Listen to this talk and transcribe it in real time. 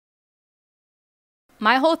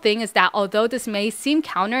My whole thing is that although this may seem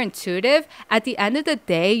counterintuitive, at the end of the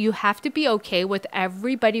day, you have to be okay with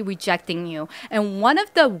everybody rejecting you. And one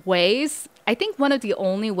of the ways, I think one of the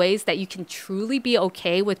only ways that you can truly be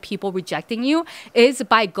okay with people rejecting you is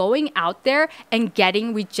by going out there and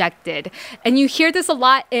getting rejected. And you hear this a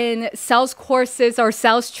lot in sales courses or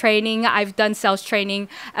sales training. I've done sales training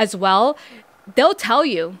as well. They'll tell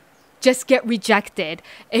you, just get rejected.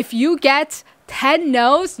 If you get 10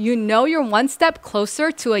 no's, you know you're one step closer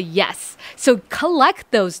to a yes. So collect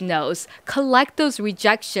those no's, collect those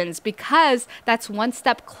rejections, because that's one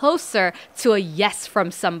step closer to a yes from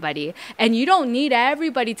somebody. And you don't need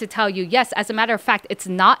everybody to tell you yes. As a matter of fact, it's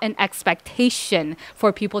not an expectation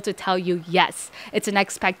for people to tell you yes. It's an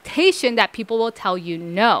expectation that people will tell you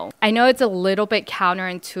no. I know it's a little bit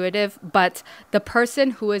counterintuitive, but the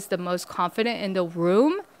person who is the most confident in the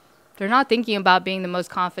room, they're not thinking about being the most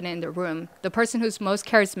confident in the room. The person who's most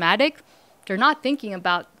charismatic, they're not thinking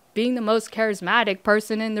about being the most charismatic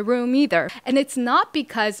person in the room either. And it's not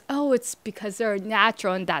because, it's because they're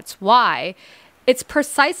natural and that's why. It's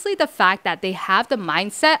precisely the fact that they have the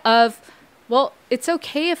mindset of, well, it's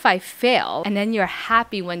okay if I fail. And then you're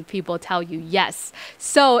happy when people tell you yes.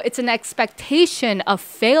 So it's an expectation of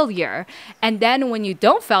failure. And then when you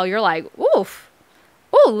don't fail, you're like, oof.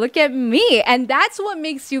 Oh, look at me. And that's what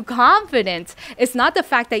makes you confident. It's not the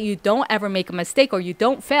fact that you don't ever make a mistake or you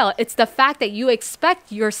don't fail. It's the fact that you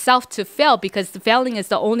expect yourself to fail, because failing is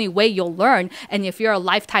the only way you'll learn. And if you're a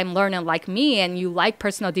lifetime learner like me and you like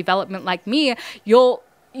personal development like me, you'll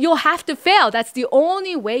have to fail. That's the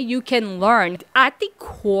only way you can learn. At the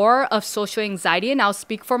core of social anxiety, and I'll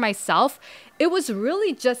speak for myself, it was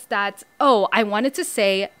really just that, I wanted to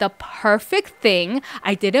say the perfect thing.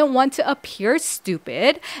 I didn't want to appear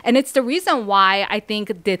stupid. And it's the reason why I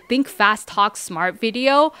think the Think Fast, Talk Smart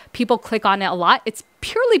video, people click on it a lot. It's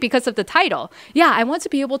purely because of the title. Yeah, I want to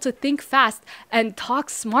be able to think fast and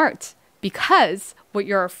talk smart, because what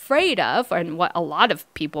you're afraid of, and what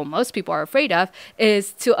most people are afraid of,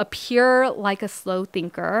 is to appear like a slow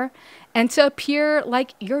thinker and to appear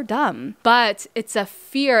like you're dumb. But it's a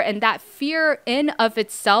fear, and that fear in of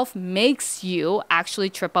itself makes you actually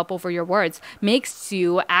trip up over your words, makes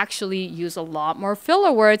you actually use a lot more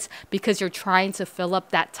filler words because you're trying to fill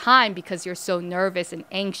up that time because you're so nervous and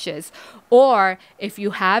anxious. Or if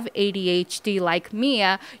you have ADHD like me,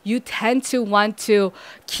 you tend to want to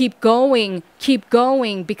keep going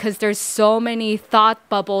because there's so many thought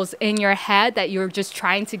bubbles in your head that you're just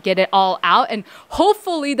trying to get it all out. And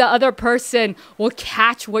hopefully the other person will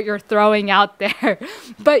catch what you're throwing out there.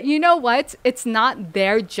 But you know what? It's not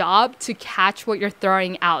their job to catch what you're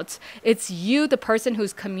throwing out. It's you, the person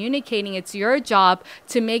who's communicating. It's your job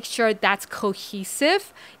to make sure that's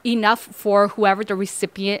cohesive enough for whoever the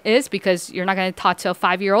recipient is, because you're not going to talk to a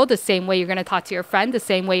 5-year-old the same way you're going to talk to your friend, the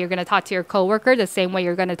same way you're going to talk to your coworker, the same way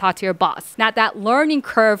you're going to talk to your boss. Now, that learning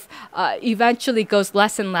curve eventually goes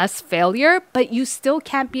less and less failure, but you still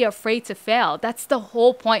can't be afraid to fail. That's the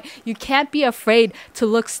whole point. You can't be afraid to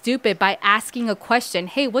look stupid by asking a question.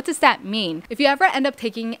 Hey, what does that mean? If you ever end up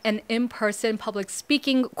taking an in-person public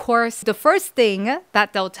speaking course, the first thing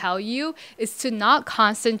that they'll tell you is to not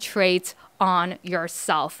concentrate on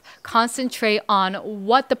yourself. Concentrate on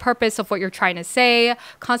what the purpose of what you're trying to say.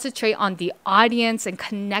 Concentrate on the audience and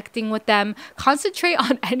connecting with them. Concentrate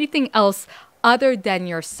on anything else other than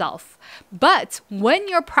yourself. But when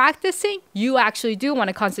you're practicing, you actually do want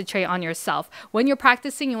to concentrate on yourself. When you're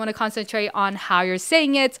practicing, you want to concentrate on how you're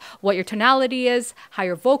saying it, what your tonality is, how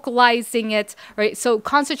you're vocalizing it, right? So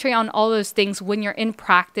concentrate on all those things when you're in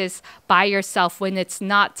practice by yourself, when it's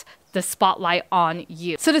not the spotlight on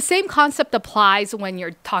you. So the same concept applies when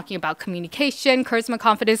you're talking about communication, charisma,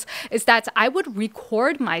 confidence, is that I would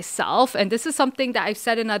record myself. And this is something that I've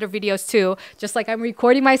said in other videos too, just like I'm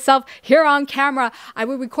recording myself here on camera. I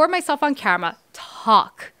would record myself on camera,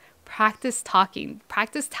 talk. Practice talking,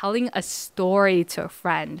 practice telling a story to a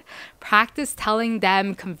friend, practice telling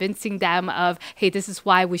them, convincing them of, hey, this is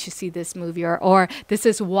why we should see this movie, or this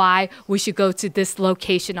is why we should go to this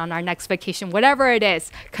location on our next vacation, whatever it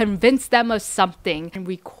is. Convince them of something and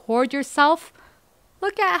record yourself.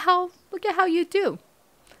 Look at how you do.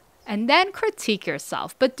 And then critique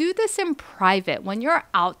yourself. But do this in private. When you're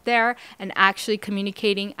out there and actually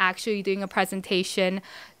communicating, actually doing a presentation,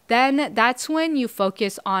 then that's when you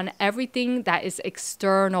focus on everything that is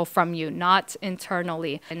external from you, not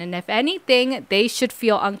internally. And if anything, they should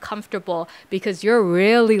feel uncomfortable because you're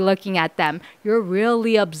really looking at them. You're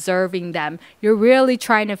really observing them. You're really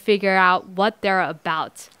trying to figure out what they're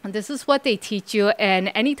about. And this is what they teach you in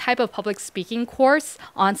any type of public speaking course,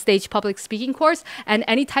 on-stage public speaking course, and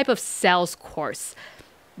any type of sales course.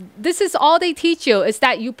 This is all they teach you, is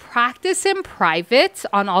that you practice in private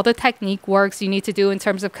on all the technique works you need to do in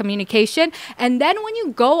terms of communication. And then when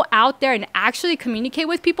you go out there and actually communicate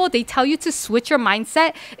with people, they tell you to switch your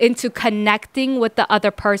mindset into connecting with the other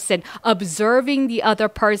person, observing the other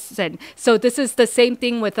person. So this is the same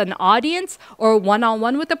thing with an audience or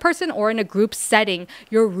one-on-one with a person or in a group setting.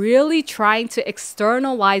 You're really trying to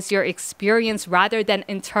externalize your experience rather than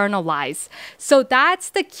internalize. So that's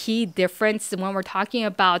the key difference when we're talking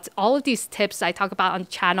about all of these tips I talk about on the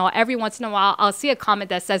channel. Every once in a while, I'll see a comment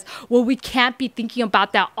that says, well, we can't be thinking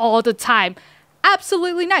about that all the time.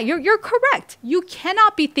 Absolutely not. You're correct. You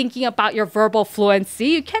cannot be thinking about your verbal fluency.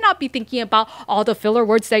 You cannot be thinking about all the filler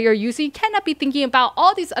words that you're using. You cannot be thinking about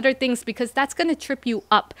all these other things because that's going to trip you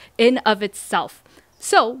up in of itself.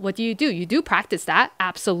 So what do? You do practice that,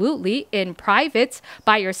 absolutely, in private,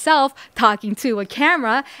 by yourself, talking to a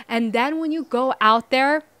camera. And then when you go out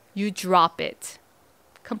there, you drop it.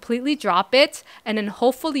 Completely drop it, and then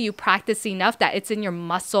hopefully you practice enough that it's in your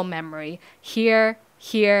muscle memory. Here,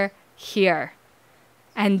 here, here.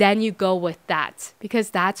 And then you go with that,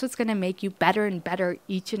 because that's what's going to make you better and better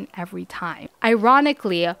each and every time.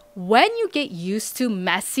 Ironically, when you get used to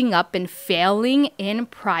messing up and failing in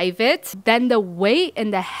private, then the weight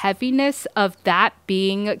and the heaviness of that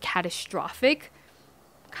being catastrophic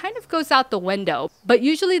kind of goes out the window. But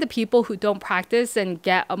usually the people who don't practice and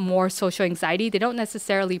get a more social anxiety, they don't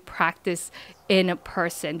necessarily practice in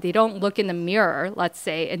person. They don't look in the mirror, let's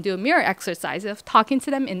say, and do a mirror exercise of talking to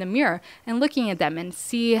them in the mirror and looking at them and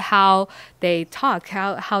see how they talk,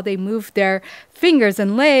 how they move their fingers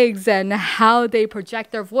and legs and how they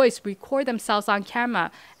project their voice, record themselves on camera,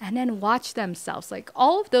 and then watch themselves. Like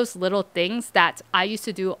all of those little things that I used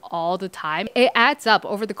to do all the time, it adds up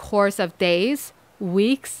over the course of days,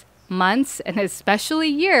 weeks, months, and especially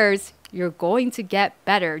years. You're going to get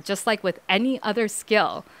better, just like with any other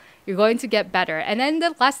skill. You're going to get better. And then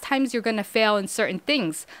the less times you're going to fail in certain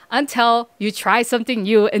things until you try something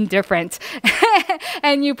new and different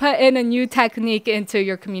and you put in a new technique into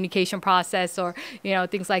your communication process or,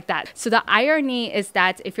 things like that. So the irony is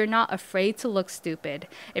that if you're not afraid to look stupid,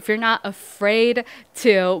 if you're not afraid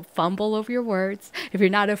to fumble over your words, if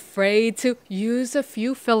you're not afraid to use a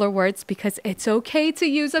few filler words, because it's okay to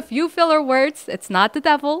use a few filler words, it's not the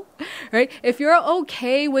devil, right? If you're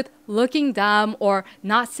okay with looking dumb or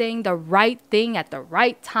not saying the right thing at the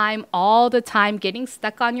right time all the time, getting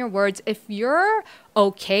stuck on your words, if you're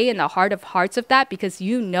okay in the heart of hearts of that, because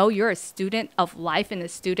you're a student of life and a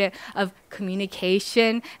student of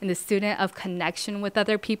communication and a student of connection with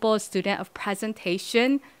other people, a student of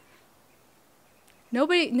presentation,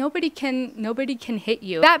 Nobody can hit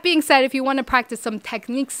you. That being said, if you want to practice some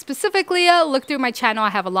techniques specifically, look through my channel. I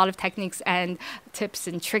have a lot of techniques and tips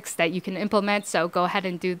and tricks that you can implement. So go ahead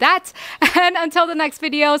and do that. And until the next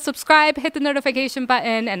video, subscribe, hit the notification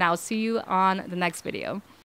button, and I'll see you on the next video.